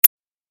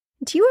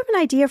Do you have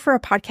an idea for a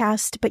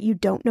podcast, but you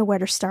don't know where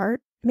to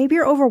start? Maybe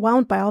you're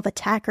overwhelmed by all the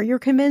tech, or you're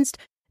convinced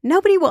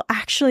nobody will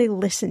actually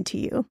listen to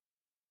you.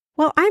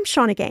 Well, I'm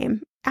Shauna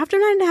Game. After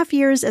 9.5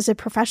 years as a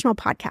professional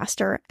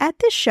podcaster, at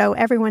this show,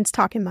 everyone's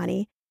talking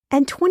money,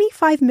 and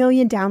 25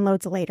 million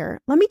downloads later,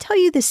 let me tell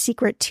you the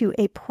secret to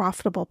a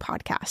profitable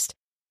podcast.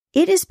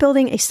 It is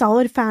building a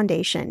solid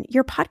foundation,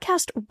 your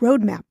podcast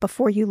roadmap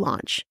before you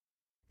launch.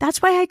 That's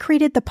why I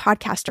created the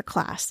Podcaster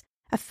Class,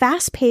 a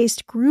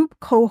fast-paced group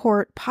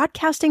cohort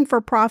podcasting for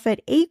profit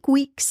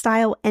 8-week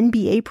style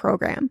MBA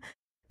program.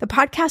 The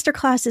Podcaster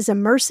Class is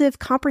immersive,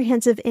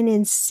 comprehensive, and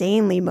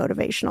insanely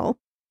motivational.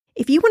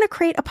 If you want to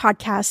create a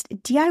podcast,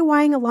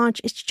 DIYing a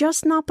launch is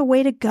just not the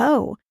way to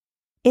go.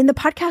 In the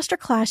Podcaster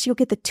Class, you'll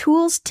get the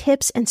tools,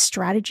 tips, and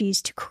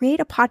strategies to create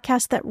a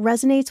podcast that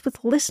resonates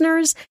with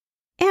listeners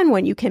and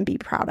one you can be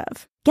proud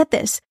of. Get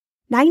this,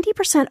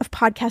 90% of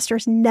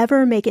podcasters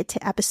never make it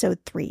to episode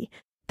 3.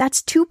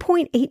 That's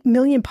 2.8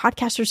 million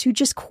podcasters who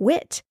just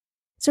quit.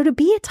 So to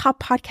be a top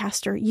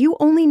podcaster, you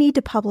only need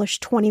to publish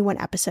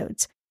 21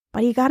 episodes,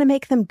 but you got to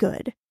make them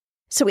good.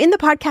 So in the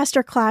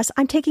Podcaster Class,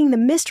 I'm taking the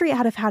mystery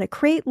out of how to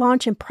create,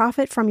 launch, and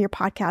profit from your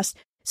podcast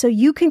so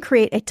you can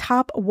create a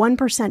top 1%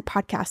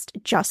 podcast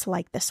just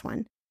like this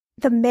one.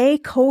 The May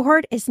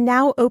cohort is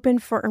now open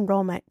for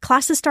enrollment.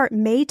 Classes start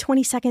May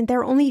 22nd. There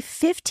are only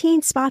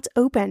 15 spots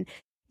open.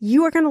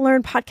 You are going to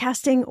learn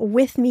podcasting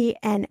with me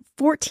and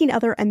 14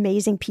 other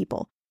amazing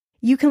people.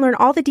 You can learn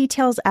all the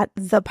details at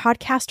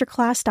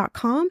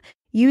thepodcasterclass.com.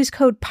 Use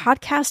code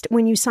PODCAST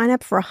when you sign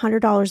up for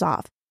 $100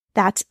 off.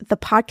 That's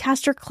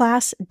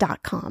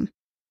thepodcasterclass.com.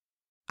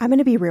 I'm going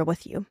to be real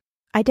with you.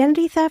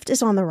 Identity theft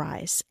is on the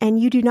rise, and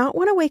you do not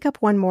want to wake up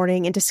one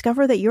morning and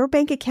discover that your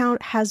bank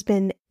account has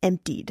been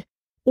emptied,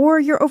 or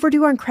you're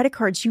overdue on credit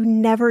cards you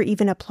never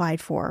even applied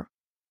for.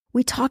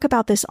 We talk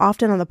about this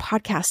often on the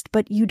podcast,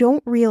 but you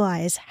don't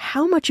realize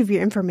how much of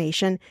your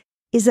information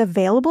is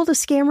available to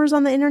scammers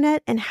on the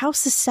internet and how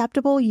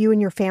susceptible you and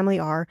your family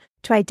are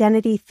to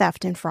identity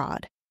theft and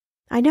fraud.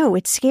 I know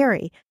it's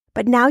scary,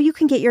 but now you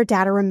can get your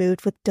data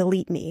removed with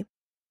Delete Me.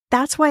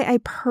 That's why I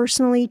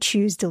personally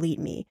choose Delete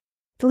Me.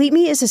 Delete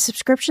Me is a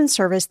subscription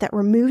service that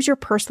removes your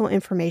personal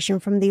information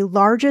from the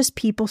largest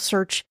people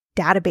search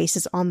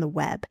databases on the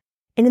web,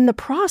 and in the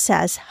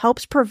process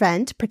helps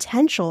prevent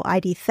potential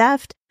ID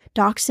theft,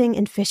 doxing,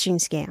 and phishing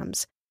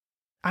scams.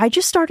 I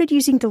just started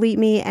using Delete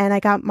Me and I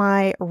got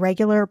my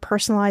regular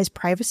personalized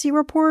privacy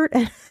report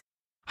and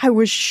I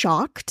was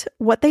shocked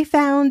what they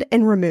found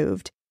and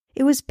removed.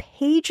 It was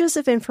pages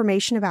of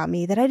information about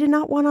me that I did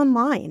not want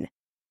online.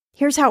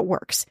 Here's how it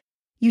works.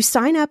 You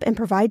sign up and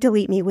provide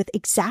Delete Me with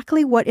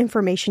exactly what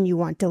information you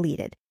want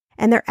deleted,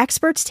 and their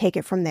experts take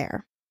it from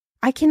there.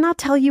 I cannot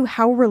tell you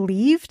how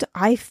relieved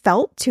I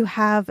felt to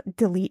have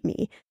Delete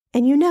Me.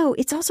 And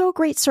it's also a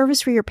great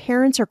service for your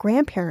parents or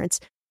grandparents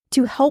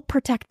to help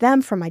protect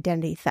them from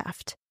identity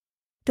theft.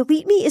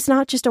 Delete Me is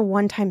not just a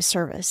one-time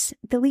service.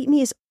 Delete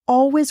Me is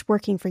always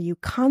working for you,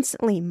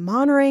 constantly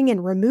monitoring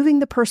and removing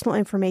the personal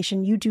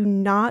information you do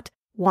not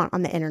want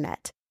on the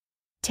internet.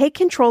 Take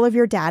control of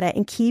your data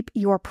and keep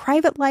your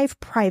private life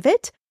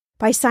private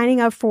by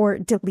signing up for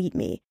Delete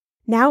Me,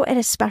 now at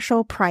a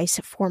special price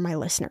for my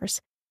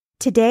listeners.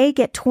 Today,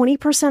 get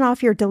 20%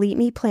 off your Delete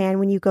Me plan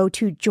when you go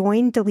to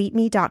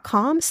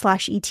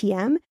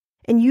joindeleteme.com/ETM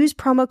and use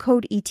promo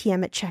code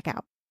ETM at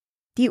checkout.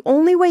 The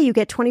only way you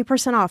get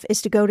 20% off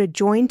is to go to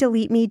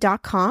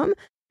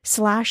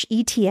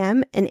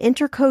joindeleteme.com/ETM and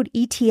enter code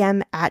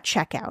ETM at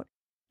checkout.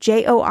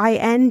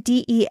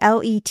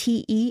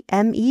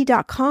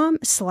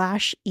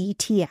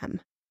 joindeleteme.com/ETM.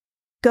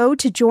 Go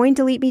to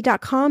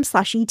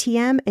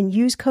joindeleteme.com/ETM and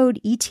use code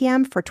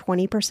ETM for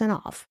 20%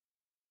 off.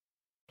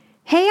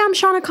 Hey, I'm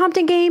Shauna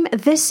Compton Game.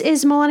 This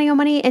is Millennial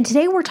Money, and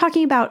today we're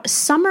talking about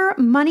summer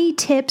money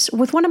tips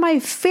with one of my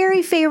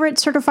very favorite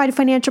certified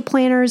financial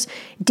planners,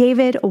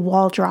 David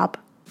Waldrop.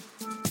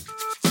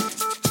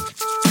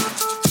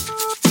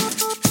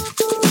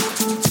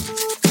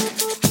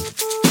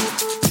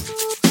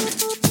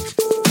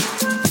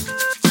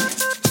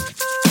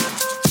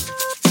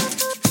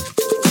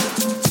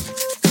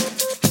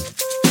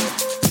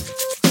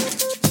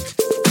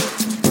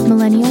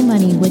 Millennial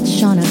Money with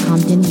Shauna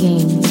Compton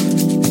Game.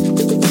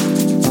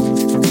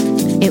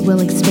 It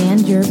will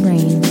expand your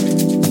brain.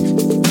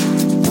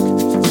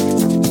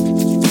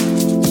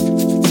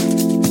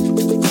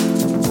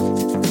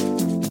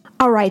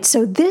 All right,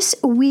 so this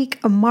week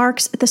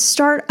marks the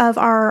start of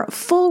our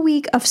full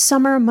week of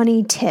summer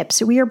money tips.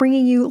 We are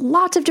bringing you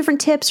lots of different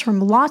tips from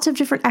lots of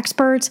different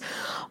experts,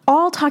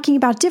 all talking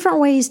about different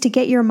ways to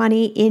get your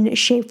money in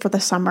shape for the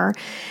summer.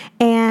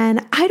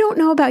 And I don't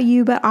know about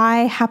you, but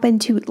I happen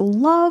to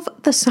love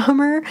the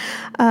summer.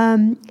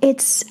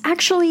 It's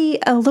actually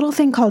a little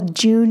thing called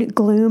June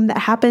gloom that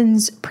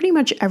happens pretty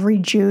much every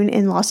June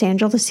in Los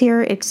Angeles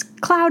here. It's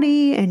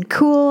cloudy and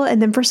cool.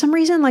 And then for some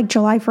reason, like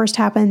July 1st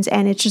happens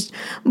and it's just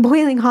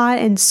boiling hot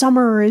and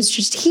summer is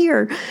just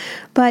here.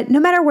 But no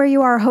matter where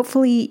you are,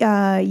 hopefully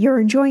you're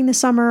enjoying the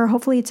summer.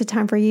 Hopefully it's a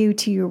time for you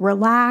to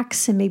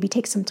relax and maybe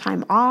take some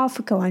time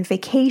off, go on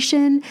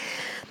vacation.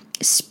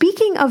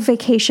 speaking of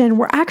vacation,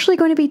 we're actually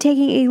going to be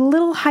taking a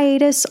little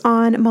hiatus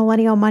on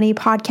Millennial Money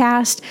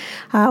Podcast.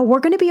 We're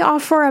going to be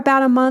off for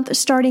about a month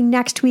starting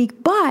next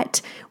week,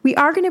 but we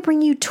are going to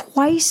bring you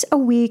twice a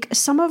week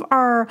some of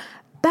our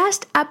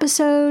best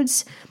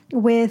episodes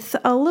with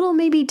a little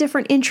maybe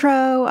different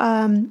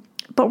intro.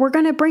 But we're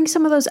going to bring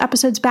some of those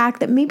episodes back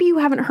that maybe you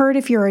haven't heard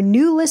if you're a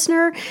new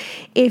listener.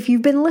 If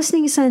you've been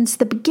listening since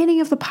the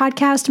beginning of the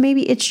podcast,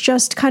 maybe it's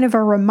just kind of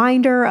a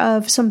reminder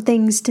of some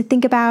things to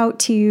think about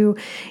to,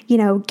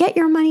 get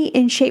your money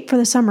in shape for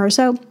the summer.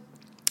 So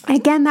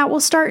again, that will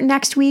start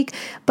next week,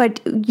 but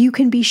you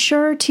can be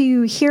sure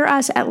to hear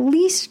us at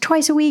least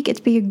twice a week.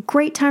 It'd be a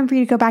great time for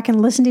you to go back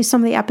and listen to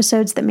some of the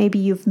episodes that maybe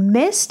you've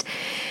missed.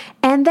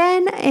 And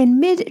then in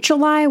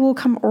mid-July, we'll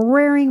come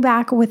rearing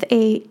back with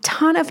a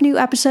ton of new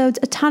episodes,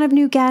 a ton of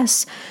new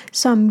guests,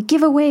 some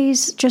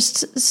giveaways,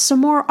 just some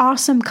more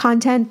awesome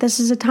content. This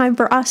is a time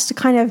for us to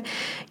kind of,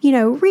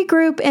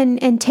 regroup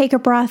and take a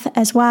breath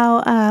as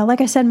well.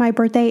 Like I said, my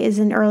birthday is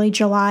in early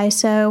July.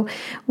 So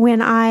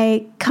when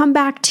I come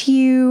back to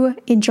you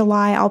in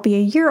July, I'll be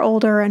a year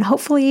older and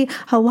hopefully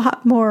a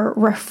lot more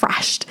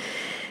refreshed.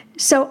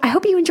 So I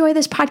hope you enjoy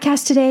this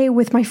podcast today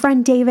with my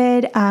friend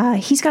David.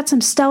 He's got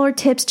some stellar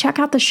tips. Check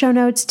out the show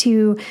notes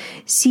to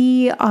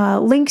see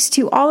links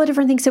to all the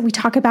different things that we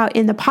talk about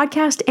in the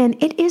podcast.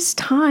 And it is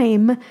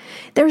time.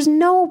 There's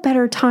no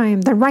better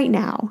time than right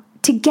now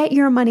to get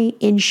your money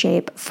in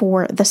shape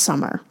for the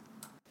summer.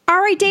 All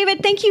right,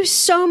 David, thank you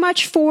so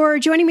much for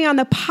joining me on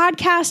the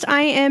podcast.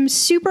 I am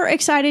super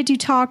excited to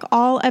talk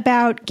all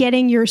about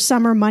getting your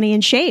summer money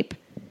in shape.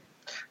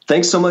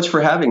 Thanks so much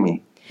for having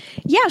me.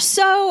 Yeah,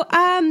 so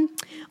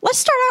let's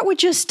start out with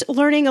just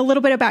learning a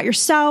little bit about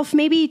yourself.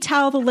 Maybe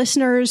tell the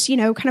listeners,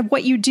 kind of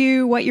what you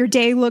do, what your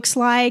day looks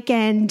like,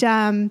 and,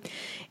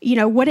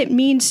 what it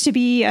means to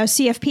be a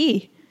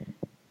CFP.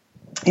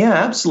 Yeah,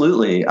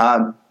 absolutely.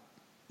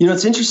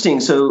 It's interesting.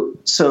 So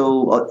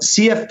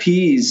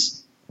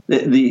CFPs,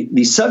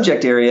 the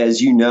subject area,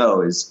 as you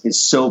know,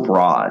 is so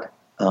broad.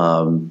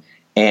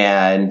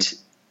 And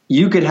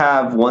you could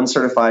have one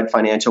certified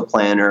financial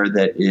planner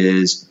that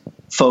is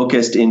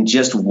focused in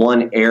just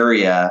one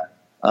area,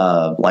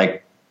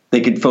 like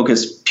they could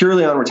focus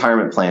purely on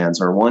retirement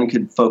plans, or one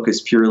could focus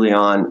purely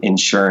on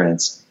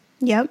insurance.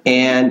 Yep.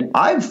 And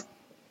I've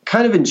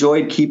kind of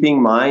enjoyed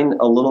keeping mine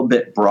a little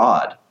bit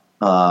broad,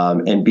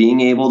 and being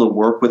able to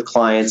work with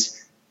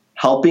clients,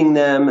 helping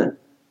them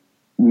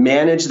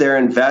manage their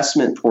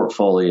investment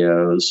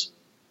portfolios,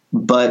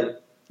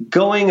 but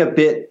going a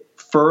bit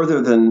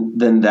further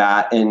than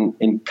that,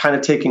 and kind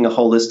of taking a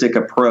holistic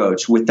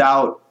approach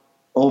without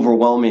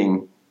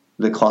overwhelming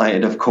the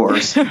client, of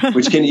course,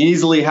 which can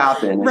easily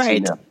happen.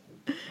 Right.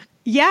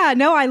 Yeah,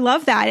 no, I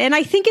love that. And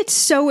I think it's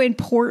so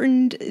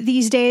important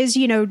these days.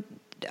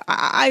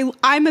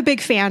 I'm a big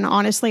fan,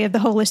 honestly, of the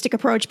holistic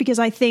approach, because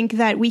I think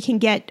that we can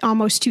get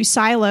almost too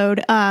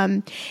siloed.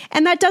 And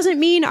that doesn't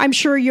mean, I'm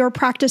sure your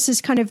practice is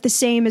kind of the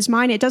same as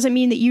mine. It doesn't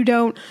mean that you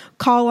don't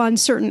call on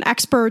certain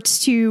experts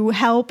to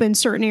help in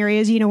certain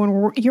areas,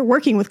 when you're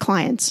working with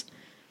clients.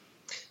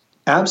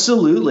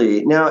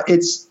 Absolutely. Now,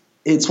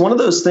 it's one of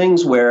those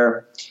things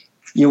where,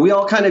 we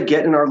all kind of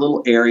get in our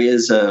little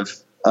areas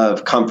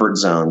of comfort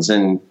zones,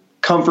 and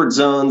comfort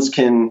zones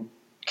can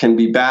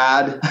be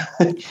bad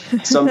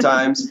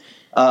sometimes.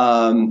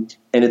 And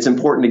it's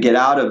important to get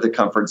out of the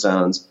comfort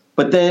zones,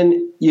 but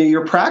then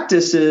your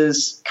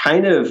practices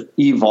kind of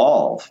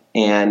evolve.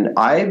 And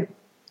I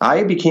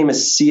became a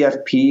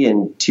CFP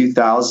in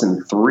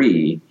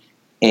 2003,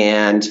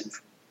 and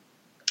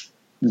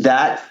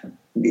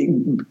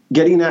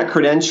getting that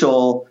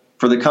credential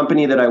for the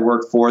company that I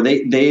worked for,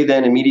 they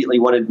then immediately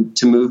wanted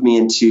to move me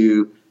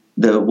into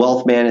the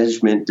wealth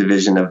management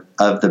division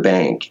of the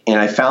bank. And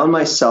I found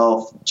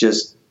myself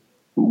just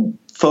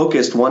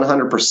focused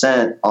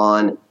 100%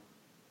 on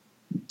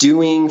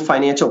doing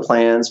financial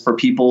plans for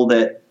people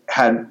that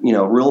had,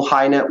 real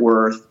high net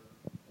worth.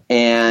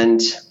 And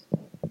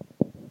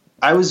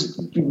I was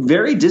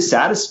very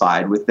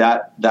dissatisfied with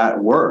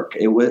that work.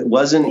 It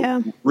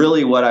wasn't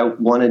really what I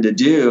wanted to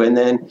do. And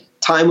then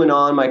time went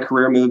on, my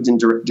career moved in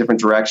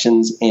different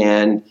directions,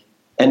 and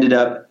ended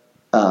up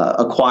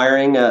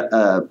acquiring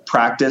a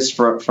practice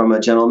from a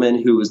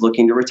gentleman who was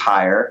looking to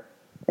retire.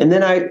 And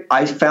then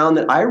I found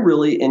that I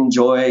really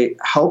enjoy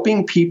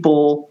helping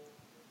people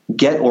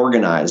get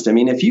organized. I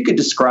mean, if you could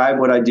describe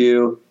what I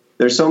do,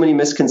 there's so many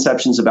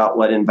misconceptions about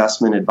what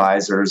investment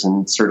advisors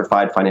and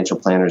certified financial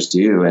planners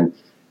do. And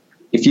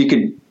if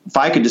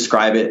I could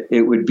describe it,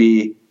 it would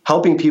be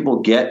helping people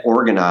get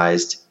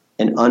organized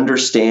and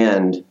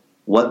understand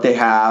what they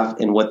have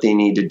and what they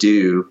need to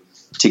do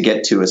to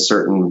get to a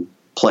certain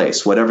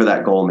place, whatever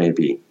that goal may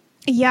be.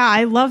 Yeah,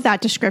 I love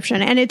that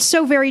description. And it's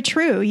so very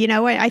true.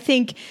 I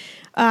think,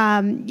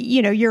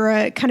 you're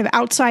a kind of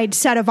outside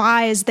set of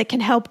eyes that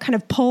can help kind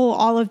of pull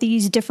all of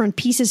these different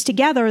pieces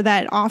together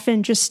that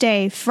often just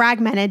stay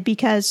fragmented,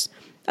 because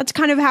that's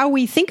kind of how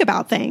we think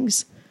about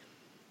things.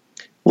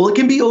 Well, it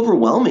can be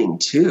overwhelming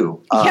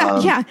too.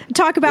 Yeah.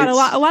 Talk about a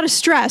lot of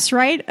stress,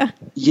 right?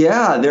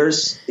 Yeah,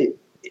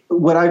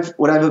 what I've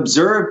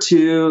observed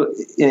too,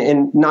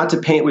 and not to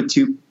paint with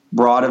too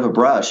broad of a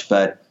brush,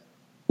 but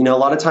a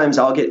lot of times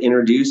I'll get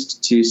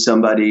introduced to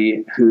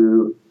somebody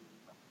who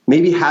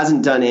maybe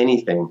hasn't done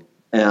anything,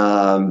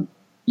 and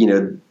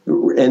they're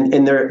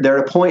at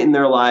a point in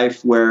their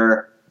life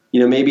where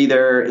maybe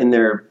they're in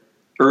their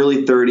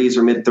early 30s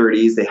or mid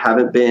 30s. They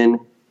haven't been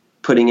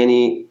putting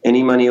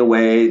any money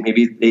away.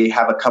 Maybe they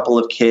have a couple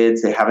of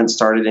kids. They haven't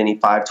started any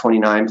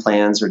 529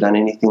 plans or done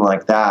anything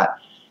like that.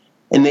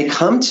 And they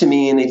come to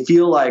me and they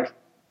feel like,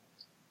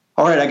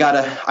 all right,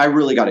 I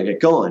really gotta get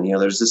going.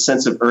 There's this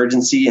sense of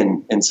urgency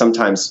and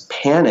sometimes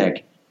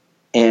panic.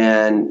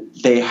 And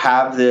they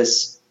have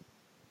this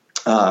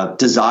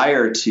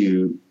desire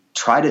to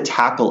try to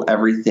tackle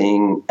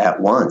everything at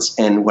once.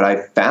 And what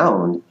I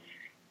found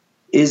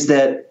is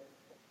that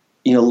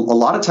a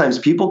lot of times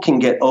people can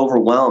get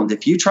overwhelmed.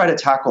 If you try to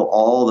tackle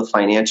all the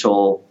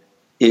financial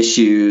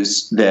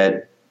issues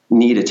that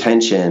need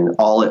attention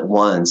all at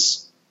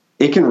once,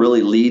 it can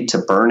really lead to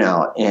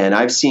burnout. And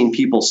I've seen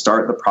people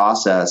start the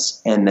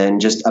process and then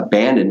just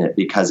abandon it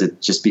because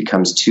it just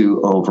becomes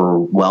too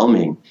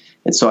overwhelming.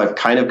 And so I've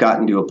kind of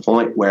gotten to a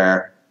point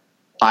where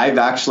I've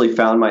actually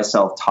found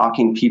myself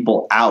talking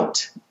people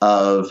out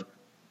of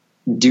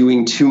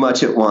doing too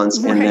much at once,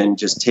 right, and then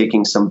just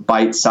taking some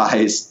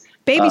bite-sized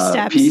baby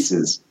steps,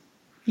 pieces.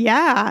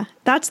 Yeah,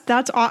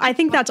 I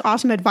think that's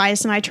awesome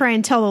advice. And I try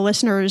and tell the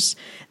listeners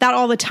that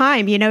all the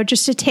time,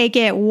 just to take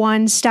it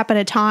one step at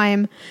a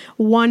time,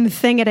 one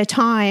thing at a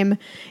time,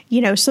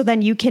 so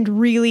then you can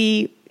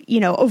really,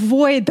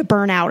 avoid the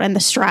burnout and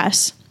the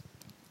stress.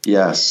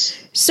 Yes.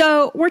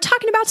 So we're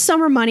talking about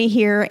summer money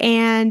here,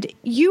 and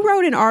you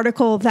wrote an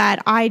article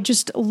that I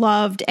just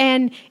loved,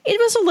 and it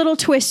was a little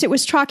twist. It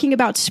was talking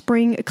about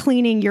spring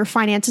cleaning your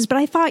finances, but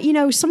I thought,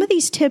 some of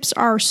these tips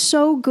are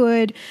so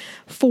good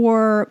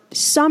for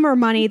summer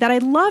money that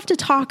I'd love to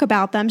talk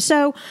about them.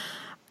 So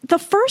the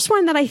first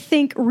one that I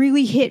think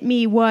really hit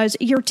me was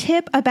your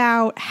tip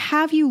about,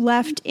 have you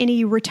left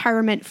any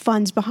retirement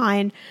funds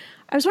behind?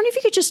 I was wondering if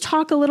you could just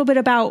talk a little bit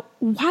about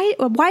why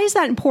is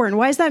that important?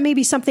 Why is that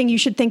maybe something you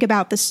should think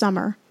about this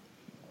summer?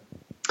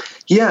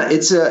 Yeah,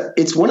 it's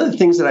one of the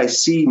things that I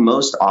see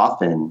most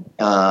often.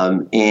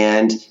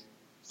 And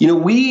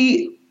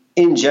we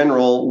in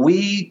general,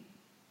 we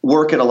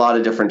work at a lot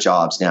of different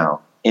jobs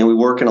now, and we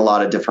work in a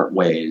lot of different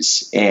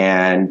ways.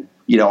 And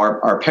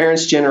our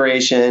parents'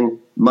 generation,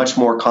 much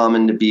more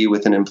common to be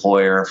with an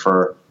employer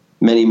for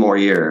many more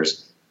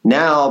years.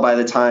 Now, by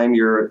the time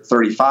you're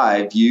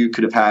 35, you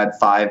could have had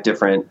 5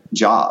 different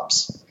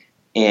jobs,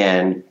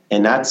 and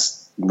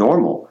that's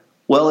normal.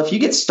 Well, if you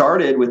get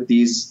started with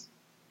these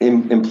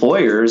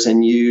employers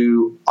and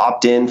you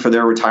opt in for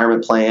their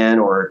retirement plan,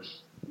 or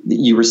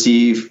you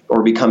receive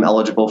or become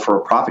eligible for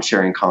a profit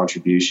sharing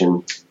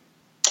contribution,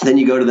 then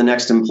you go to the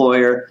next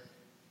employer.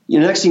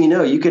 Next thing you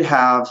know, you could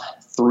have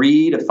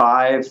 3 to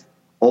 5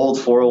 old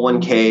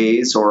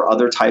 401ks or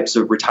other types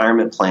of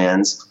retirement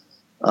plans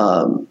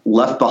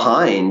left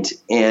behind,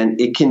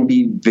 and it can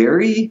be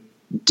very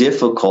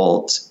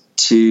difficult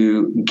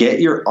to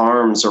get your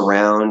arms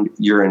around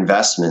your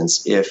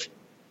investments if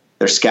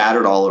they're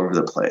scattered all over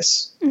the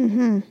place.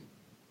 Mm-hmm.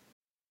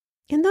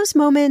 In those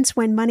moments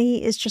when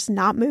money is just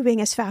not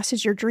moving as fast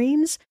as your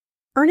dreams,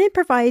 Earnin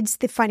provides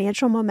the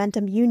financial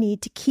momentum you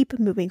need to keep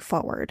moving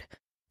forward.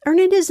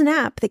 Earnin is an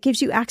app that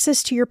gives you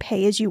access to your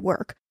pay as you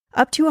work,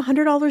 up to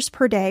 $100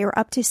 per day or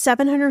up to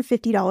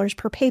 $750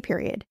 per pay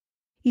period.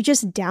 You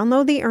just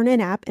download the Earnin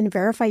app and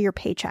verify your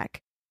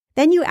paycheck.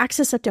 Then you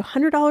access up to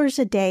 $100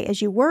 a day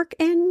as you work,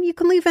 and you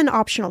can leave an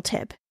optional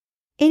tip.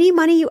 Any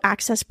money you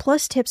access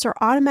plus tips are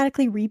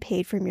automatically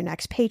repaid from your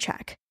next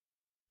paycheck.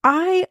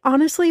 I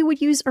honestly would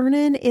use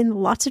Earnin in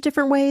lots of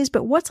different ways,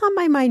 but what's on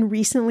my mind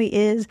recently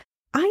is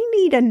I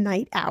need a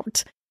night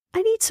out.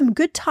 I need some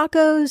good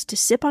tacos to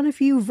sip on a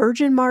few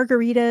virgin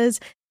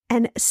margaritas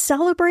and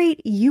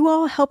celebrate you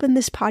all helping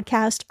this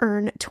podcast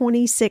earn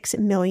 26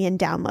 million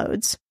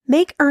downloads.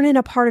 Make Earnin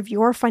a part of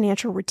your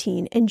financial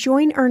routine and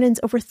join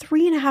Earnin's over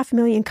 3.5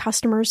 million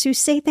customers who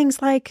say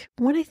things like,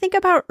 when I think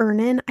about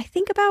Earnin, I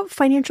think about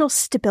financial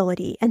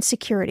stability and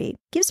security.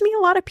 Gives me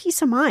a lot of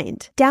peace of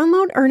mind.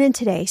 Download Earnin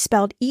today,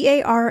 spelled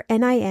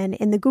EARNIN,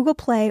 in the Google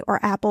Play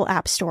or Apple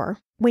App Store.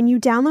 When you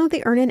download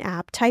the Earnin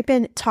app, type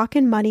in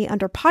Talkin' Money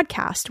under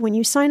podcast when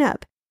you sign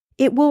up.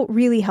 It will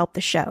really help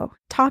the show.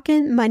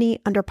 Talkin' Money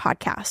under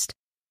podcast.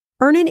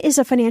 Earnin is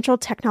a financial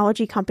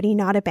technology company,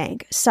 not a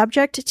bank,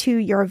 subject to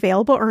your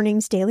available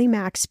earnings, daily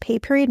max, pay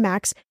period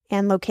max,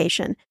 and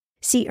location.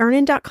 See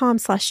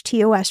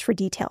earnin.com/TOS for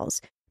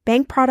details.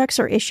 Bank products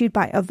are issued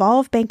by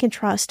Evolve Bank and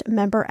Trust,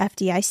 member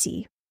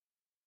FDIC.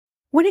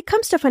 When it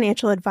comes to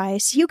financial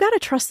advice, you gotta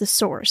trust the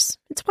source.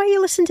 It's why you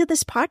listen to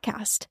this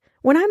podcast.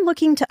 When I'm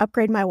looking to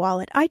upgrade my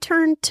wallet, I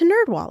turn to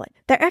NerdWallet.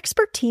 Their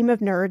expert team of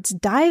nerds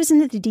dives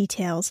into the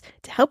details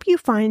to help you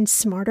find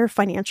smarter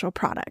financial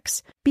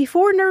products.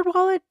 Before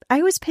NerdWallet,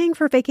 I was paying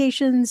for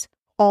vacations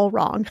all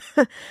wrong.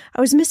 I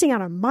was missing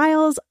out on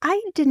miles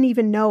I didn't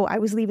even know I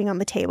was leaving on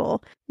the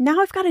table. Now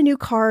I've got a new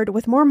card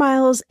with more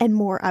miles and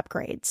more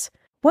upgrades.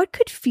 What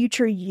could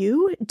future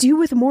you do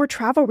with more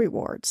travel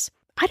rewards?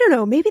 I don't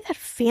know, maybe that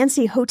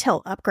fancy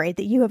hotel upgrade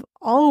that you have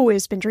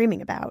always been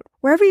dreaming about.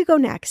 Wherever you go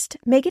next,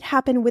 make it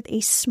happen with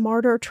a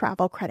smarter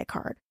travel credit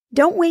card.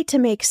 Don't wait to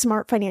make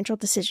smart financial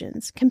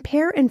decisions.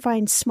 Compare and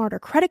find smarter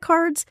credit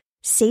cards,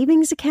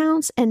 savings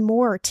accounts, and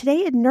more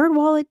today at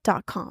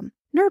nerdwallet.com.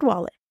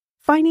 NerdWallet.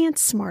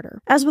 Finance smarter.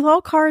 As with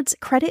all cards,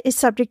 credit is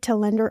subject to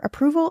lender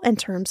approval and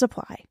terms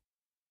apply.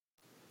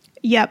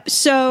 Yep.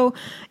 So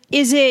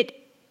is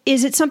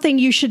it something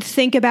you should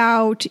think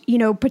about,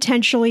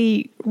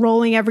 potentially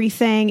rolling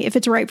everything, if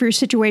it's right for your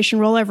situation,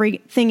 roll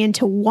everything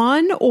into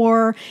one?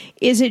 Or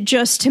is it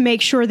just to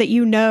make sure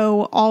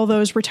that all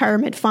those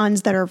retirement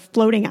funds that are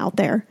floating out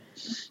there?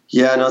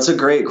 Yeah, no, it's a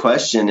great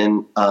question.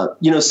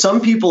 And, some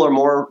people are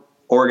more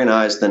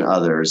organized than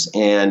others.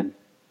 And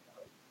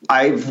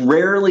I've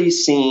rarely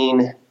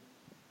seen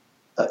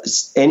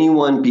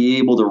anyone be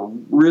able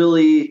to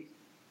really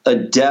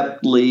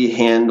adeptly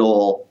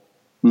handle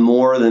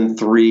more than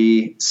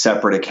 3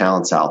 separate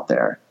accounts out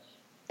there.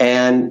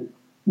 And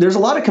there's a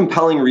lot of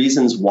compelling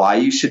reasons why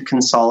you should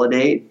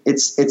consolidate.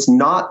 It's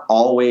not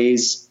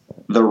always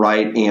the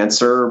right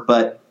answer,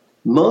 but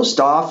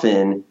most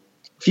often,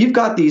 if you've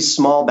got these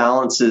small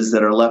balances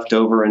that are left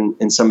over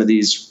in some of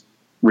these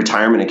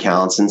retirement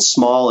accounts, and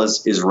small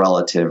is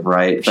relative,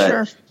 right?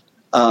 Sure.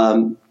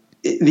 But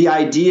the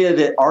idea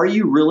that, are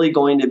you really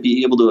going to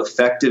be able to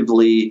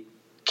effectively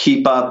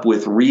keep up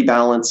with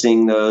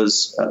rebalancing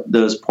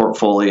those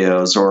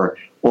portfolios, or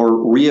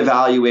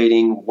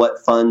reevaluating what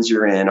funds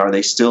you're in? Are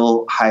they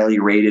still highly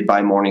rated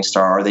by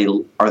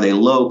Morningstar? Are they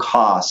low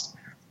cost?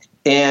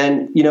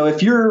 And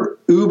if you're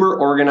uber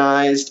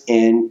organized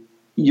and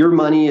your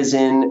money is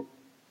in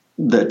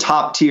the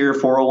top tier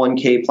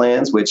 401k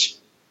plans, which,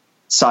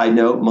 side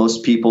note,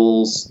 most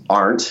people's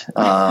aren't.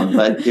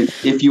 But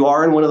if you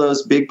are in one of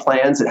those big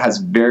plans that has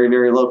very,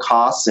 very low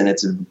costs and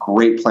it's a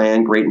great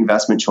plan, great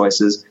investment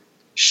choices,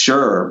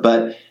 sure.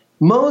 But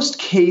most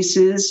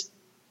cases,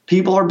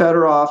 people are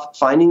better off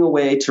finding a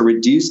way to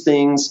reduce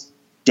things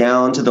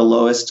down to the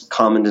lowest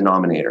common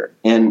denominator.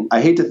 And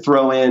I hate to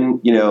throw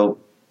in,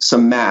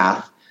 some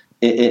math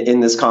in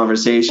this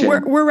conversation.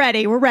 We're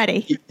ready. We're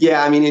ready.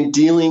 Yeah. I mean, in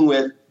dealing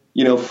with,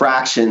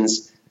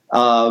 fractions,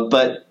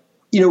 but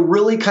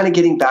really kind of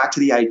getting back to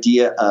the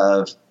idea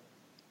of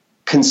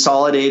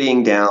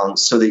consolidating down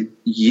so that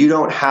you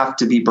don't have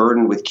to be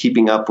burdened with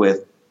keeping up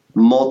with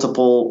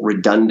multiple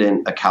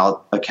redundant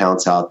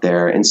accounts out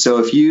there. And so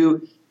if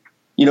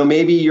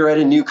maybe you're at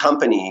a new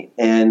company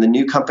and the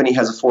new company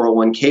has a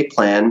 401k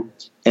plan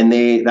and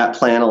that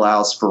plan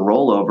allows for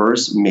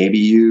rollovers, maybe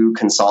you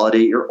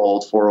consolidate your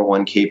old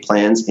 401k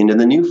plans into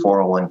the new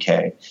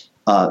 401k.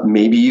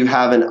 Maybe you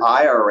have an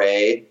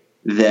IRA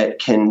that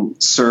can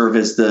serve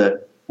as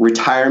the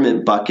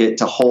retirement bucket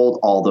to hold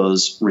all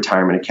those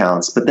retirement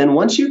accounts. But then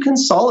once you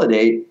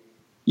consolidate,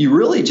 you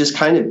really just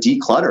kind of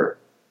declutter.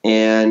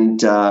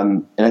 And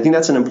I think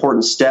that's an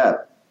important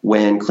step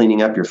when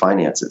cleaning up your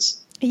finances.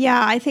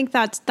 Yeah, I think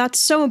that's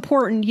so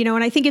important,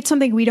 and I think it's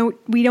something we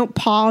don't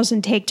pause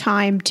and take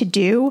time to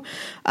do,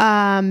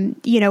 and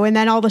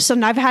then all of a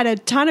sudden I've had a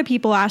ton of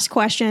people ask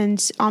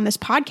questions on this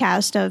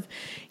podcast of,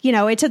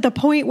 it's at the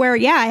point where,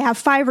 I have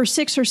 5 or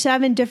 6 or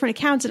 7 different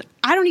accounts and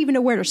I don't even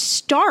know where to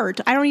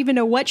start. I don't even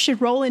know what should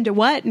roll into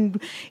what.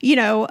 And,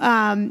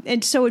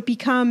 and so it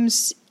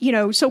becomes,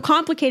 so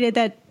complicated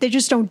that they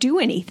just don't do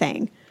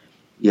anything.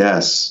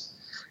 Yes.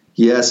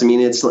 I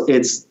mean,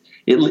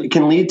 it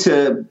can lead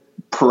to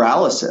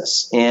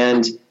paralysis.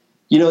 And,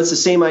 it's the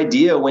same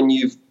idea when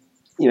you've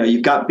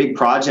got big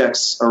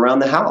projects around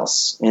the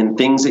house and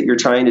things that you're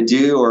trying to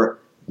do, or,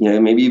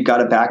 maybe you've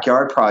got a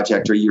backyard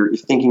project, or you're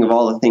thinking of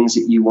all the things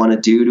that you want to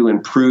do to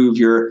improve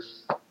your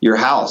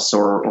house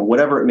or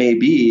whatever it may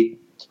be.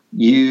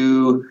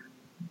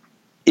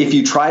 If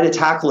you try to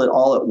tackle it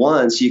all at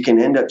once, you can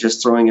end up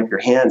just throwing up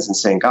your hands and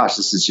saying, gosh,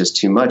 this is just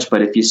too much.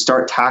 But if you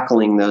start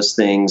tackling those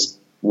things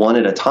one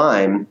at a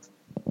time,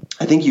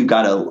 I think you've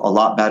got a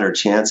lot better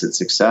chance at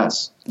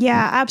success.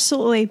 Yeah,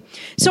 absolutely.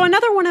 So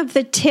another one of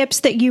the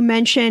tips that you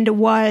mentioned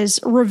was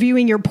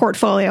reviewing your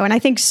portfolio. And I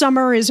think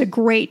summer is a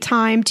great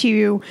time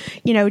to,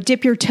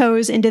 dip your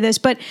toes into this.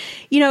 But,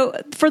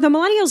 for the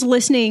millennials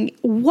listening,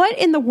 what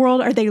in the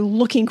world are they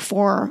looking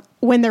for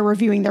when they're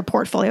reviewing their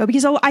portfolio?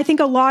 Because I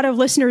think a lot of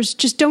listeners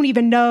just don't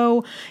even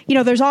know,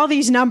 there's all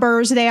these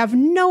numbers. They have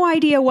no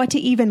idea what to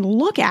even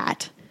look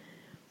at.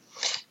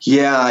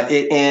 Yeah.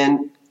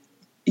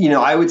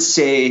 I would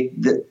say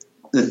that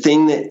the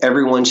thing that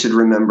everyone should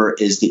remember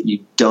is that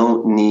you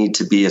don't need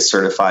to be a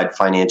certified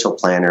financial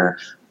planner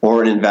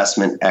or an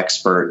investment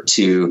expert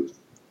to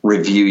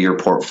review your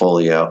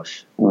portfolio.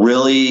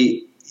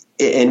 Really,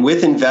 and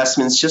with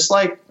investments, just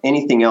like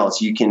anything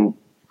else, you can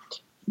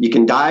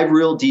dive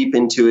real deep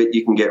into it.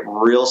 You can get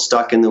real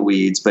stuck in the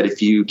weeds. But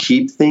if you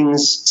keep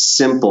things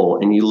simple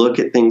and you look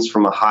at things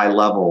from a high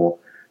level,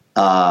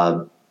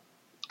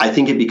 I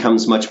think it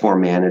becomes much more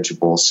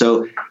manageable.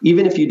 So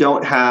even if you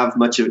don't have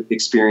much of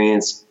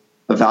experience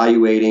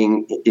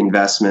evaluating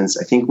investments,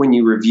 I think when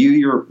you review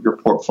your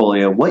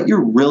portfolio, what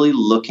you're really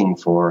looking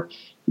for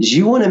is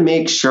you want to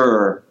make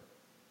sure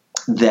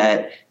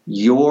that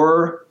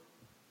your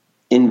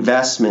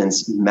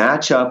investments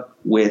match up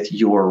with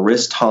your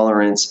risk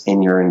tolerance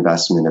and your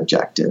investment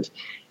objective.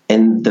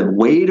 And the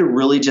way to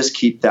really just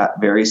keep that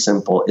very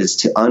simple is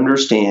to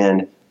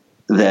understand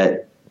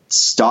that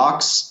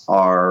stocks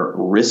are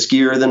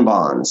riskier than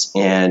bonds.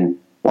 And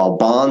while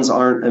bonds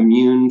aren't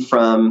immune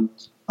from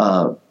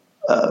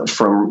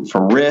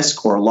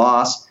risk or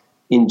loss,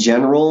 in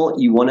general,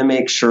 you want to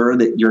make sure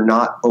that you're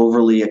not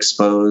overly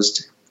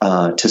exposed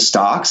to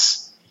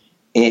stocks.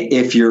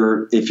 If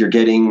you're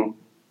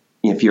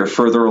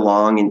further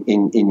along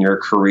in your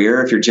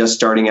career, if you're just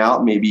starting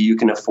out, maybe you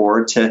can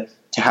afford to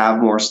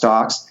have more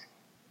stocks.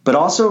 But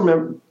also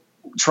remember,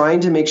 trying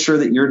to make sure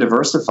that you're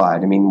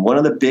diversified. I mean, one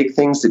of the big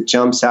things that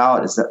jumps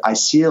out is that I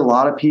see a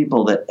lot of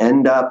people that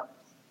end up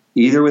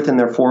either within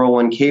their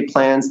 401k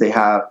plans, they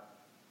have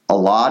a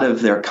lot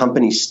of their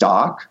company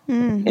stock,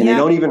 and they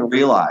don't even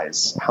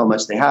realize how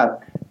much they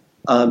have.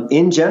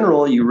 In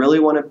general, you really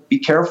want to be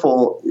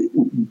careful.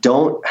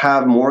 Don't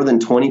have more than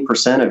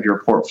 20% of your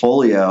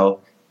portfolio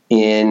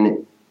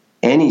in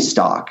any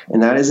stock.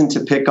 And that isn't to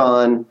pick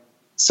on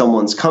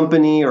someone's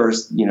company or,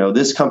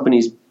 this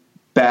company's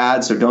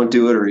bad, so don't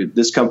do it, or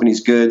this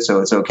company's good,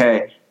 so it's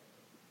okay.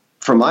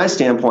 From my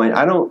standpoint,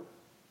 I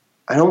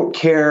don't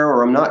care,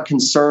 or I'm not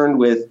concerned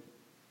with,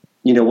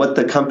 what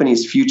the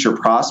company's future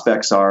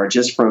prospects are.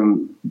 Just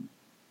from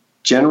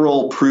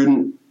general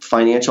prudent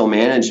financial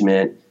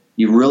management,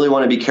 you really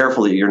want to be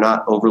careful that you're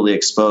not overly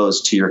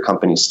exposed to your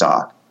company's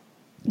stock.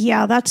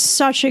 Yeah, that's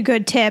such a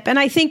good tip. And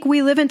I think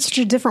we live in such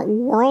a different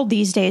world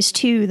these days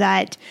too,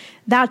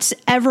 that's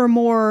ever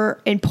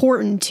more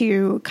important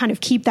to kind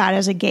of keep that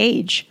as a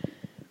gauge.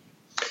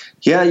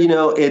 Yeah,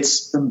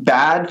 it's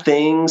bad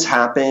things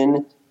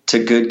happen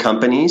to good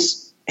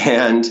companies.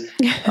 And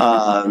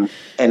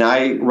and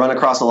I run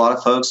across a lot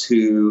of folks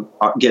who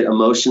get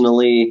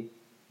emotionally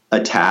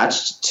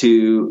attached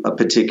to a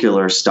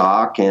particular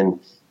stock. And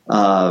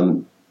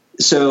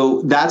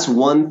so that's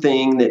one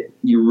thing that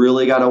you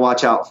really got to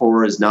watch out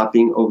for, is not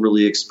being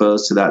overly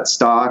exposed to that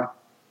stock.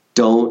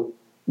 Don't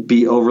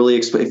be overly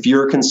exposed. If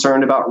you're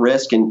concerned about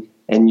risk and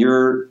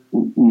you're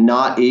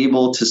not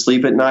able to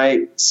sleep at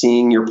night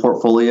seeing your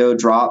portfolio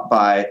drop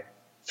by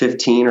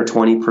 15 or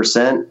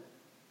 20%,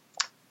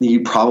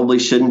 you probably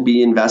shouldn't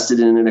be invested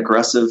in an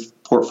aggressive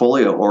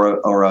portfolio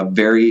or a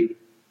very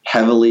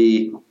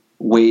heavily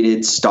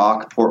weighted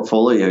stock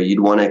portfolio. You'd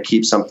want to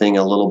keep something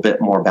a little bit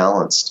more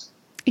balanced.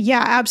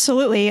 Yeah,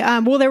 absolutely.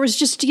 Well, there was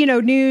just,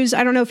 news.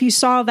 I don't know if you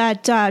saw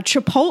that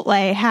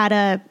Chipotle had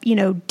a,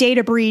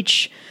 data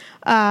breach.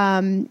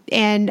 And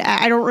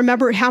I don't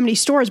remember how many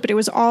stores, but it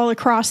was all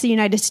across the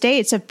United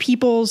States of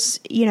people's,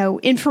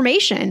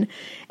 information.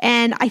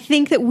 And I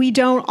think that we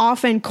don't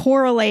often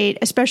correlate,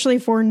 especially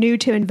if we're new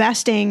to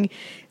investing,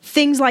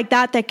 things like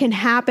that can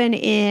happen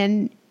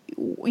in,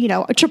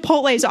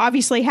 Chipotle's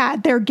obviously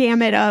had their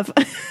gamut of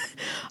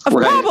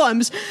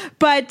problems,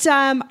 but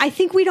I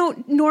think we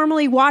don't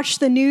normally watch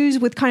the news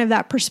with kind of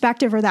that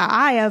perspective or that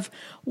eye of,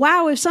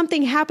 wow, if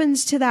something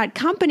happens to that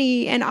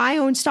company and I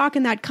own stock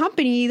in that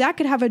company, that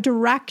could have a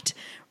direct,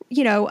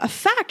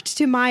 effect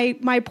to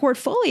my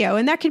portfolio.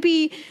 And that could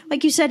be,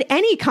 like you said,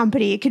 any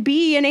company. It could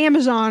be an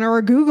Amazon or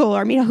a Google,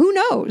 or who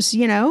knows,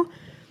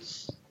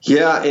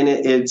 Yeah, and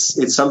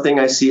it's something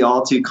I see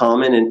all too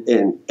common,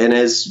 and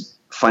as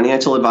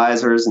financial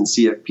advisors and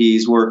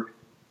CFPs,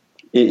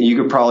 you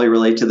could probably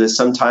relate to this.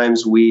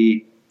 Sometimes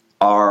we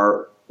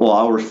are,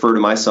 I'll refer to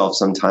myself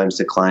sometimes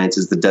to clients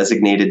as the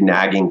designated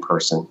nagging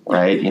person,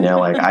 right?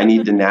 Like I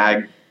need to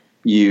nag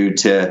you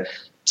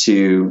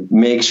to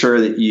make sure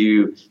that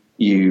you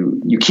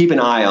keep an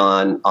eye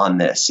on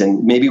this.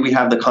 And maybe we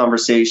have the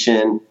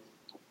conversation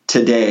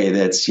today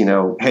that's,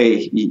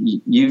 hey,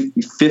 you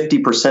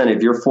 50%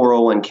 of your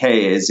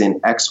 401k is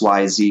in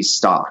XYZ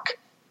stock.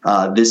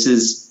 This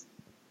is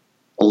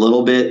a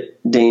little bit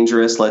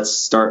dangerous. Let's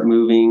start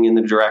moving in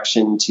the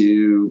direction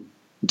to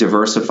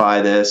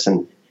diversify this.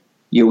 And,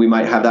 we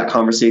might have that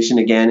conversation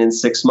again in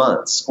 6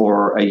 months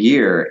or a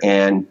year.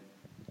 And,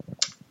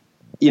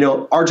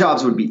 our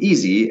jobs would be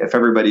easy if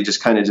everybody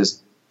just kind of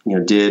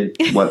did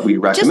what we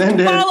recommended.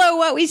 Just follow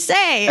what we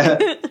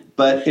say.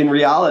 But in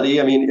reality,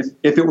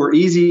 if it were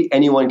easy,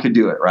 anyone could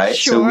do it, right?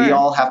 Sure. So we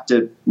all have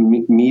to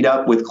meet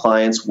up with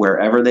clients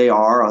wherever they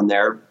are on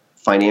their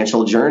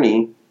financial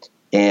journey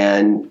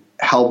and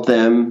help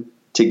them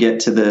to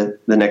get to the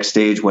next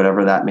stage,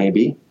 whatever that may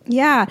be.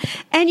 Yeah.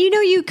 And,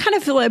 you kind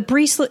of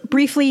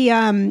briefly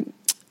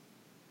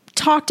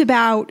talked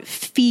about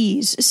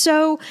fees.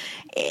 So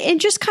in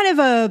just kind of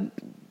a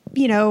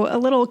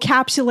little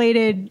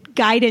capsulated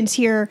guidance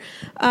here,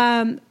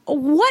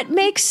 what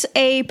makes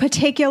a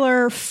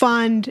particular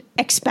fund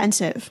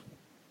expensive?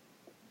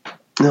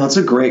 No, it's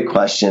a great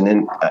question.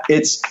 And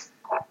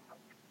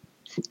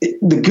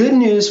the good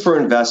news for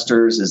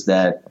investors is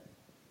that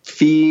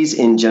fees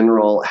in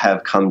general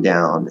have come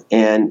down.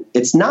 And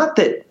it's not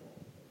that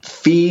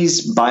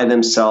fees by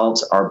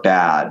themselves are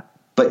bad,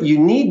 but you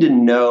need to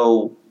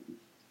know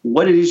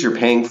what it is you're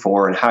paying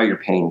for and how you're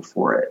paying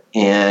for it.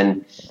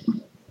 And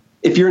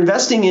if you're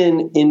investing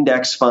in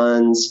index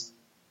funds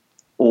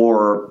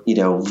or,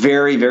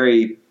 very,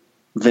 very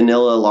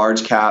vanilla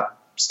large cap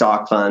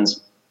stock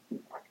funds,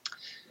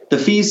 the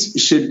fees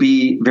should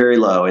be very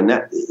low. And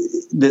that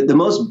the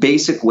most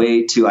basic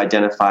way to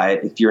identify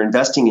it, if you're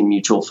investing in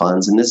mutual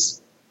funds, and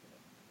this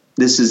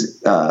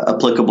is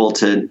applicable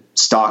to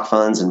stock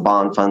funds and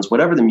bond funds,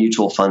 whatever the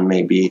mutual fund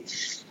may be,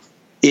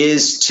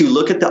 is to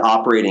look at the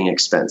operating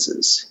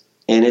expenses.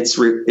 And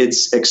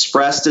it's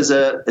expressed as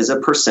a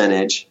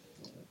percentage.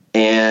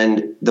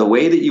 And the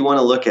way that you want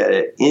to look at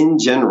it in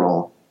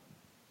general,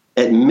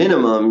 at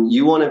minimum,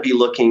 you want to be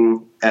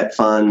looking at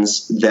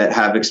funds that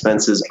have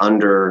expenses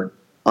under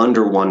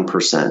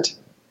 1%.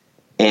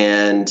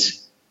 And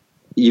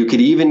you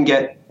could even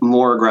get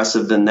more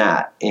aggressive than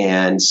that.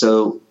 And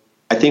so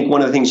I think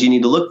one of the things you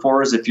need to look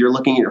for is if you're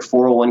looking at your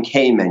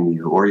 401k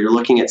menu, or you're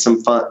looking at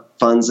some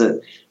funds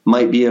that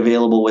might be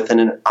available within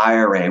an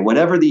IRA,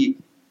 whatever the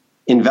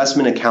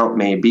investment account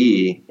may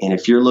be. And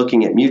if you're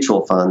looking at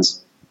mutual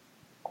funds,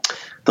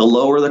 the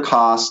lower the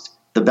cost,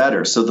 the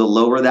better. So the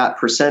lower that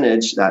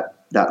percentage, that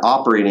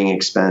operating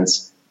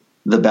expense,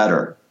 the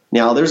better.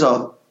 Now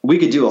we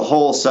could do a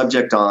whole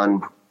subject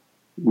on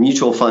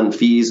mutual fund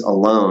fees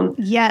alone.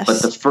 Yes.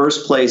 But the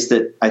first place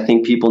that I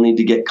think people need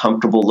to get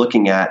comfortable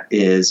looking at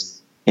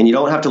is, and you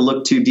don't have to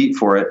look too deep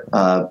for it,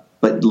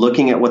 but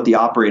looking at what the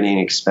operating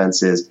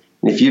expense is.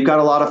 And if you've got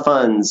a lot of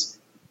funds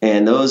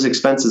and those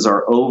expenses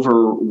are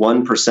over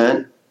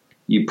 1%,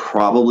 you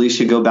probably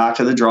should go back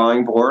to the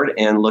drawing board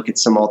and look at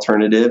some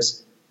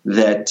alternatives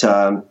that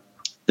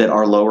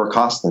are lower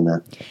cost than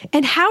that.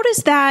 And how does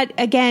that,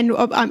 again,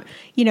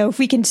 if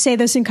we can say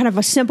this in kind of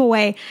a simple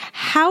way,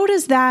 how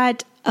does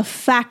that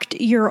affect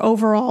your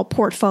overall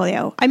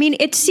portfolio? I mean,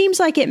 it seems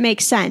like it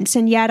makes sense.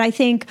 And yet I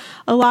think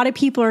a lot of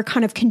people are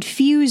kind of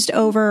confused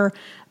over,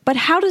 but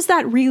how does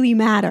that really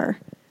matter?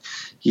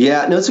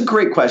 Yeah, no, it's a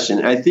great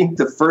question. I think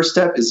the first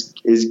step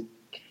is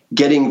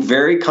getting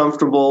very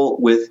comfortable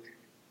with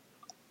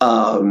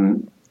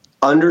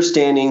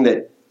understanding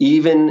that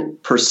even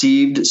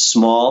perceived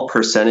small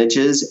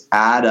percentages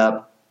add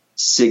up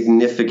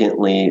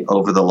significantly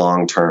over the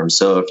long term.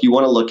 So if you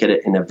want to look at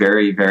it in a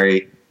very,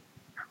 very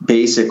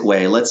basic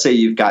way, let's say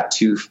you've got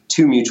two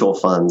mutual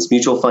funds,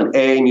 mutual fund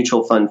A,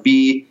 mutual fund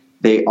B.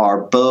 They are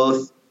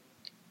both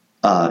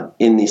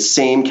in the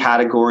same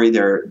category.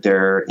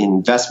 Their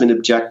investment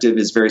objective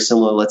is very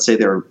similar. Let's say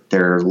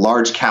they're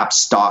large cap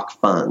stock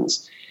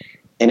funds,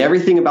 and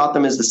everything about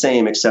them is the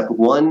same, except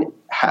one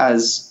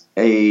has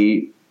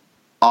a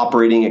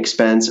operating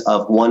expense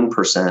of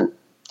 1%,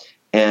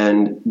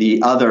 and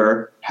the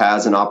other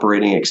has an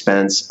operating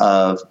expense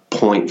of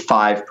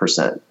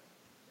 0.5%.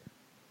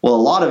 Well, a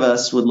lot of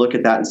us would look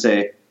at that and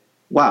say,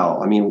 wow,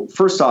 I mean,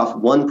 first off,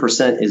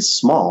 1% is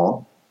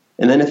small.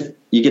 And then if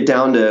you get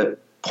down to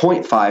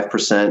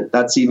 0.5%,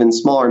 that's even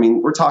smaller. I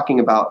mean, we're talking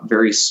about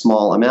very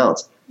small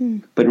amounts.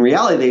 But in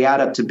reality, they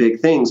add up to big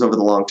things over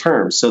the long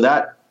term. So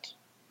that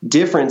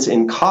difference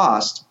in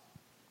cost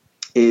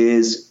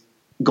is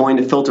going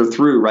to filter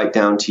through right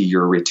down to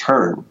your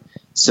return.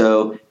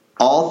 So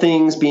all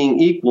things being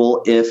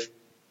equal, if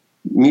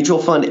mutual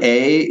fund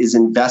A is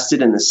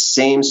invested in the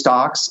same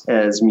stocks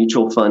as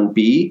mutual fund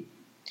B,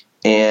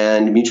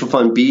 and mutual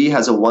fund B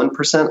has a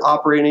 1%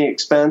 operating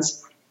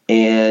expense,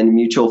 and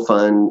mutual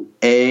fund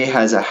A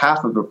has a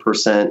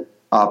 0.5%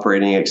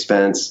 operating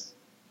expense,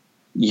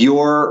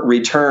 your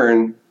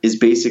return is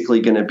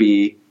basically going to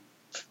be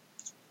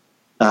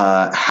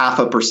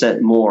 0.5%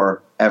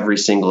 more every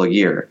single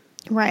year.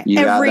 Right.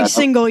 Every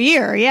single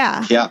year.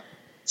 Yeah. Yeah.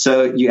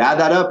 So you add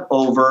that up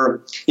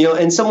over,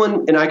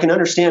 and I can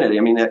understand it. I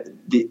mean,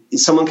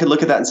 someone could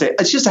look at that and say,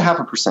 it's just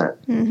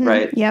 0.5%,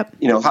 right? Yep.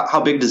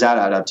 How big does that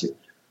add up to?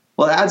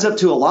 Well, it adds up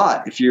to a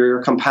lot if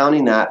you're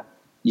compounding that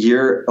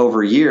year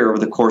over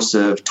the course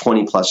of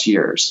 20 plus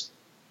years.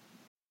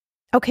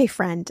 Okay,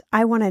 friend,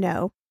 I want to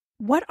know,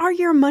 what are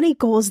your money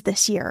goals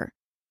this year?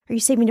 Are you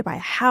saving to buy a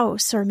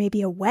house, or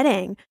maybe a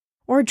wedding,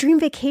 or a dream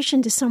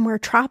vacation to somewhere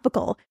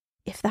tropical?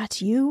 If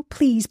that's you,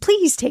 please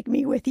take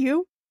me with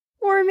you.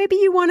 Or maybe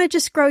you want to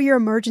just grow your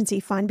emergency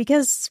fund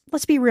because,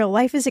 let's be real,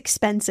 life is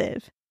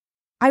expensive.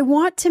 I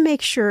want to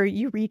make sure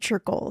you reach your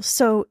goals,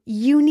 so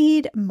you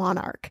need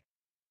Monarch.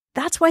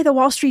 That's why the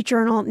Wall Street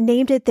Journal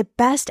named it the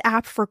best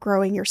app for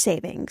growing your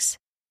savings.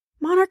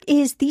 Monarch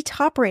is the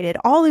top-rated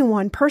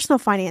all-in-one personal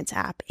finance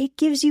app. It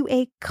gives you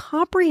a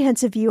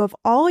comprehensive view of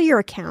all your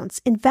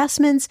accounts,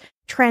 investments,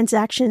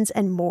 transactions,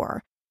 and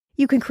more.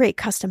 You can create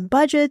custom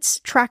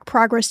budgets, track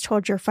progress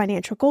towards your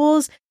financial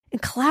goals,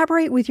 and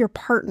collaborate with your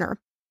partner.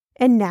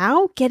 And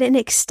now, get an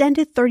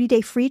extended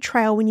 30-day free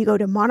trial when you go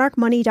to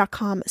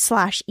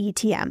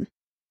monarchmoney.com/ETM.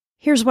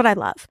 Here's what I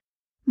love.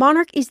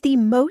 Monarch is the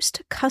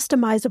most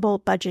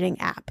customizable budgeting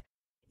app.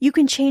 You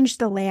can change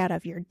the layout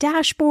of your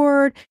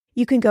dashboard.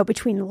 You can go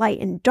between light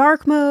and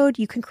dark mode.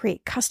 You can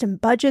create custom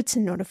budgets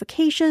and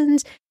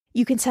notifications.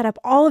 You can set up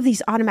all of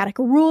these automatic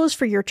rules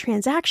for your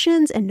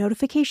transactions and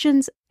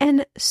notifications,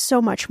 and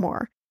so much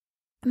more.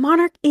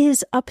 Monarch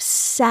is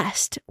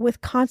obsessed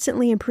with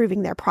constantly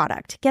improving their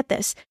product. Get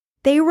this.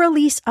 They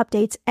release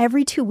updates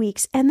every 2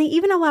 weeks, and they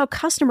even allow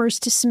customers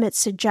to submit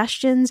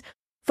suggestions,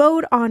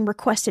 vote on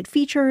requested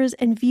features,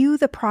 and view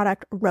the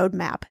product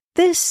roadmap.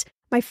 This,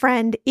 my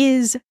friend,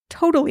 is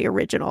totally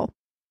original.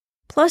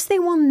 Plus, they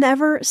will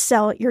never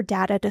sell your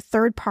data to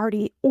third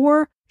party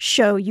or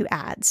show you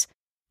ads.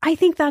 I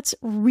think that's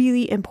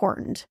really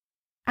important.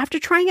 After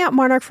trying out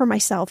Monarch for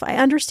myself, I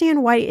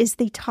understand why it is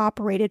the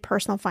top-rated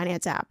personal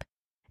finance app.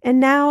 And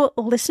now,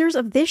 listeners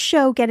of this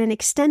show get an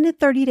extended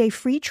 30-day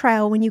free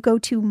trial when you go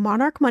to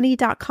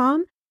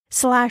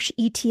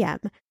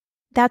monarchmoney.com/ETM.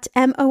 That's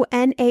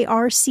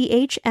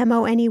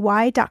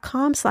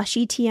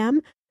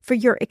monarchmoney.com/ETM for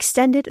your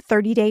extended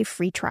 30-day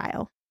free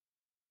trial.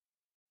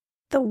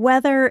 The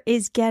weather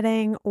is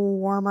getting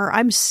warmer.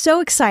 I'm so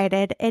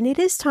excited, and it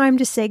is time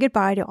to say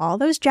goodbye to all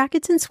those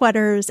jackets and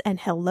sweaters and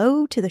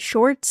hello to the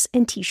shorts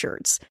and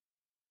t-shirts.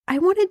 I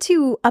wanted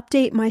to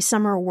update my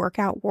summer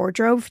workout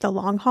wardrobe for the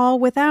long haul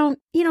without,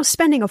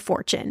 spending a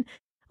fortune.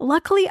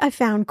 Luckily, I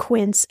found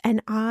Quince,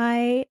 and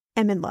I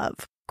am in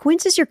love.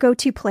 Quince is your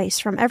go-to place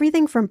from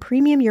everything from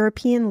premium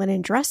European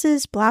linen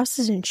dresses,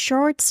 blouses, and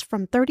shorts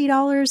from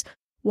 $30,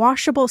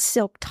 washable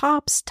silk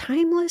tops,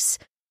 timeless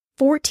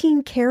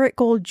 14-karat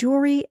gold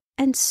jewelry,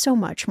 and so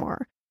much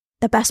more.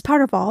 The best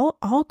part of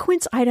all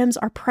Quince items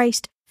are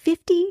priced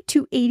 50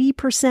 to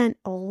 80%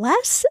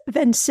 less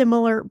than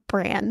similar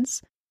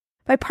brands.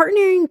 By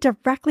partnering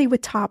directly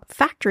with top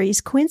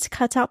factories, Quince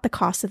cuts out the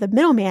cost of the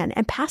middleman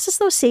and passes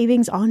those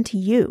savings on to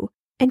you.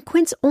 And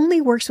Quince only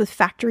works with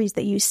factories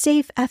that use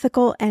safe,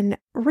 ethical, and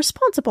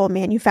responsible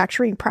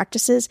manufacturing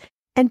practices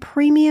and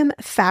premium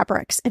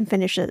fabrics and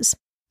finishes.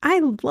 I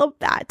love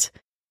that.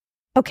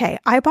 Okay,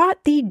 I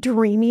bought the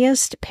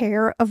dreamiest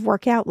pair of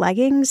workout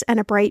leggings and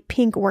a bright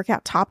pink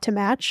workout top to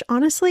match.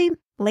 Honestly,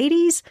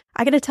 ladies,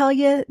 I gotta tell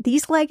you,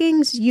 these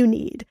leggings you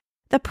need.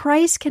 The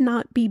price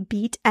cannot be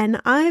beat,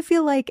 and I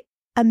feel like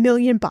 $1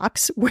 million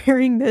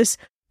wearing this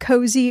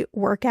cozy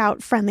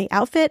workout friendly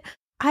outfit.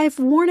 I've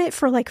worn it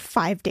for like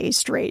 5 days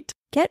straight.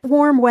 Get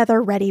warm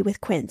weather ready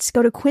with Quince.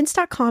 Go to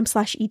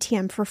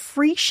quince.com/ETM for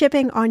free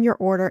shipping on your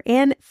order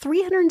and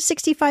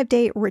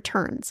 365-day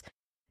returns.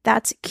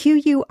 That's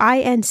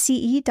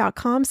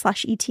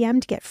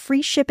QUINCE.com/ETM to get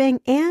free shipping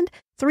and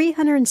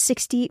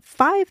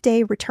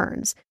 365-day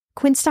returns.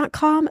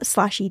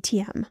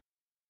 Quince.com/ETM.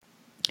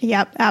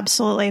 Yep,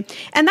 absolutely.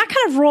 And that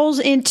kind of rolls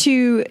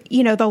into,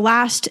 the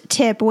last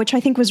tip, which I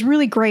think was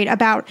really great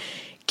about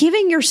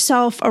giving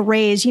yourself a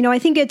raise. I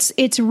think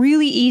it's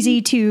really easy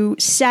to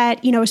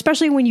set,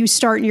 especially when you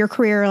start in your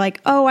career,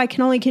 like, oh, I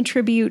can only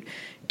contribute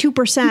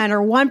 2%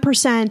 or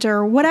 1%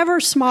 or whatever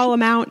small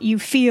amount you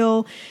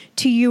feel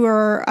to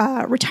your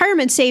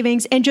retirement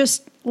savings, and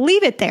just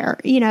leave it there,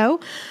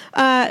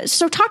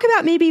 So talk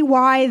about maybe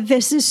why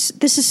this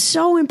is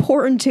so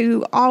important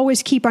to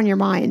always keep on your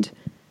mind.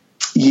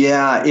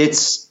 Yeah,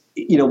 it's,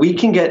 we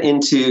can get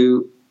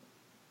into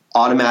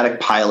automatic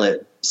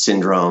pilot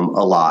syndrome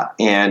a lot.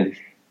 And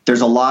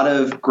there's a lot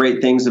of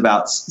great things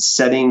about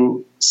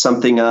setting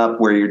something up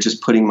where you're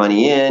just putting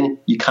money in,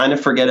 you kind of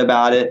forget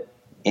about it,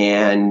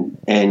 and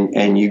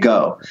you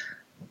go.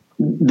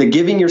 The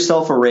giving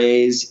yourself a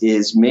raise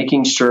is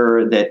making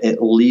sure that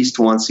at least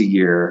once a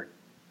year,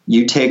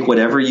 you take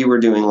whatever you were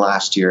doing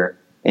last year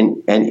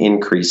and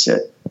increase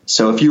it.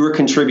 So if you were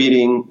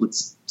contributing,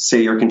 let's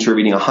say you're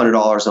contributing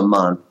 $100 a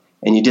month,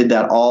 and you did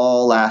that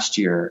all last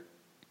year,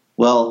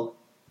 well,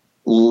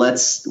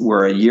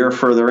 we're a year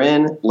further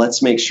in,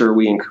 let's make sure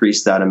we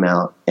increase that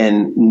amount.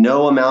 And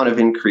no amount of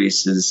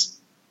increase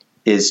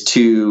is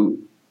too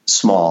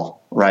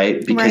small,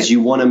 right? Because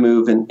you want to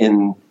move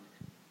in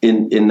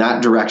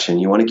that direction.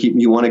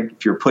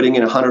 If you're putting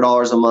in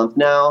 $100 a month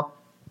now,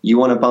 you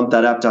want to bump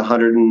that up to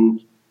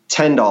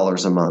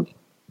 $110 a month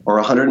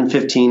or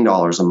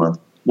 $115 a month.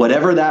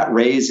 Whatever that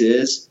raise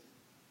is,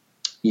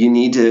 you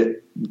need to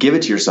give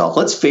it to yourself.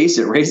 Let's face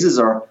it, raises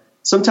are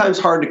sometimes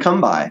hard to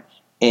come by.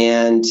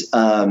 And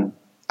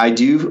I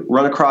do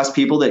run across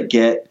people that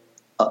get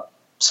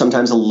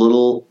sometimes a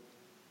little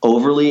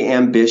overly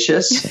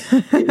ambitious.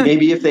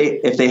 Maybe if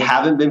they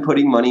haven't been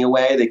putting money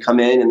away, they come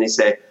in and they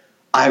say,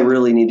 I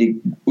really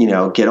need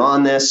to, get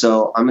on this.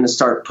 So I'm going to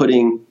start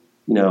putting,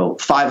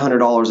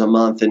 $500 a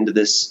month into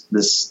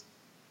this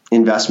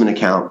investment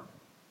account.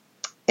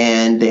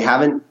 And they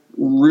haven't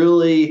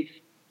really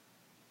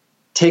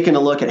taken a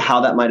look at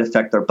how that might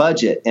affect their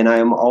budget. And I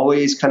am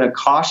always kind of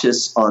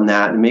cautious on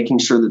that and making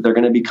sure that they're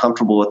going to be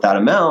comfortable with that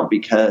amount,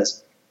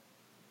 because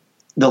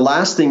the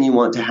last thing you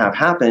want to have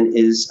happen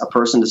is a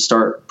person to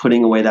start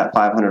putting away that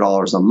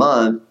 $500 a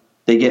month.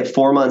 They get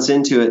 4 months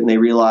into it and they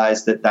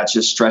realize that that's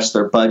just stressed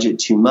their budget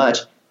too much.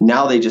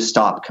 Now they just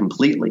stop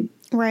completely.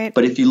 Right.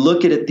 But if you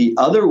look at it the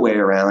other way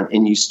around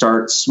and you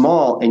start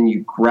small and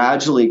you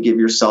gradually give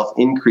yourself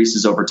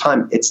increases over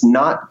time, it's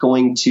not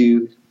going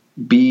to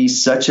be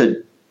such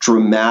a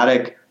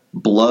dramatic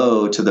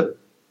blow to the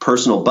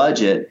personal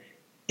budget,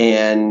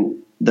 and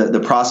the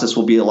process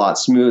will be a lot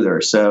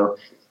smoother. So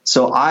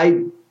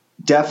I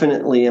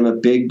definitely am a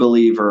big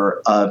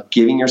believer of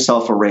giving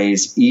yourself a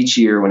raise each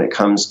year when it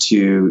comes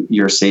to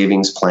your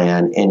savings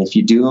plan. And if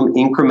you do them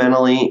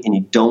incrementally and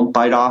you don't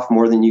bite off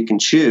more than you can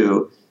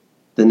chew,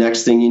 the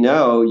next thing you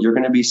know, you're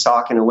going to be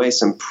socking away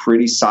some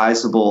pretty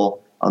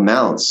sizable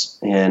amounts.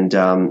 And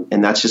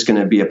that's just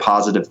going to be a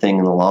positive thing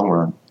in the long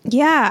run.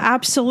 Yeah,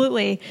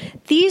 absolutely.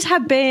 These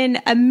have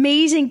been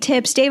amazing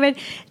tips. David,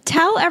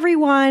 tell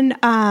everyone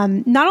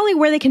not only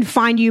where they can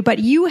find you, but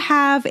you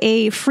have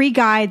a free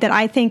guide that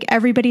I think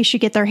everybody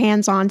should get their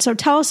hands on. So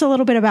tell us a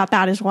little bit about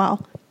that as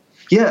well.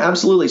 Yeah,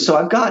 absolutely. So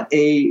I've got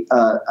a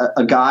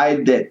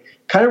guide that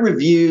kind of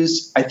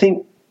reviews, I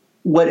think,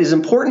 what is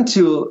important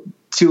to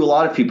a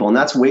lot of people, and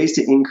that's ways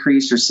to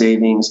increase your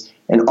savings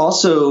and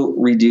also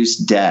reduce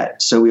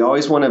debt. So we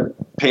always want to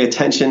pay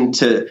attention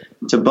to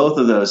both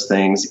of those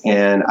things.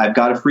 And I've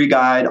got a free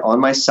guide on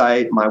my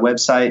site. My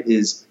website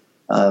is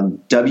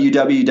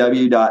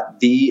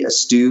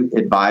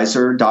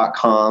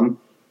www.theastuteadvisor.com.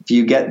 If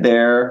you get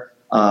there,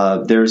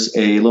 there's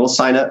a little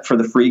sign up for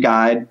the free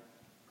guide.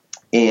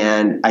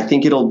 And I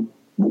think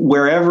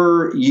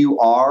wherever you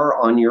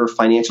are on your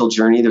financial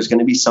journey, there's going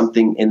to be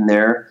something in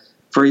there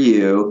for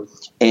you.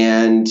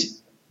 And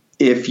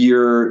if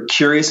you're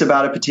curious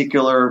about a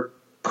particular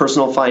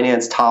personal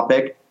finance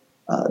topic,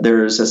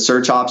 there's a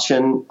search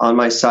option on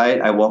my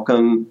site. I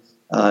welcome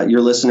your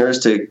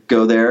listeners to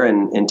go there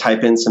and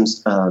type in some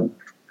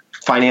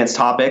finance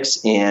topics,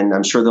 and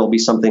I'm sure there'll be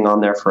something on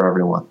there for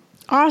everyone.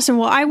 Awesome.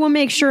 Well, I will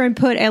make sure and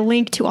put a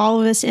link to all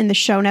of this in the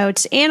show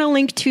notes and a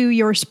link to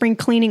your spring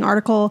cleaning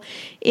article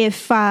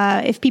if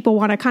people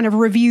want to kind of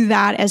review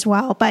that as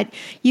well. But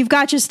you've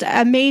got just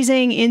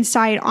amazing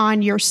insight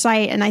on your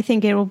site, and I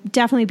think it'll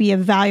definitely be a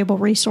valuable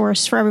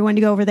resource for everyone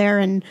to go over there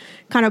and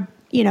kind of,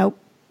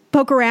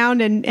 poke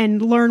around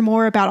and learn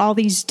more about all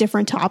these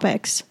different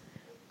topics.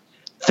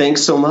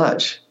 Thanks so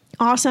much.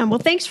 Awesome. Well,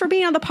 thanks for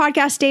being on the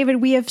podcast, David.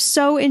 We have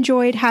so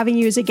enjoyed having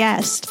you as a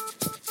guest.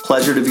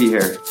 Pleasure to be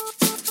here.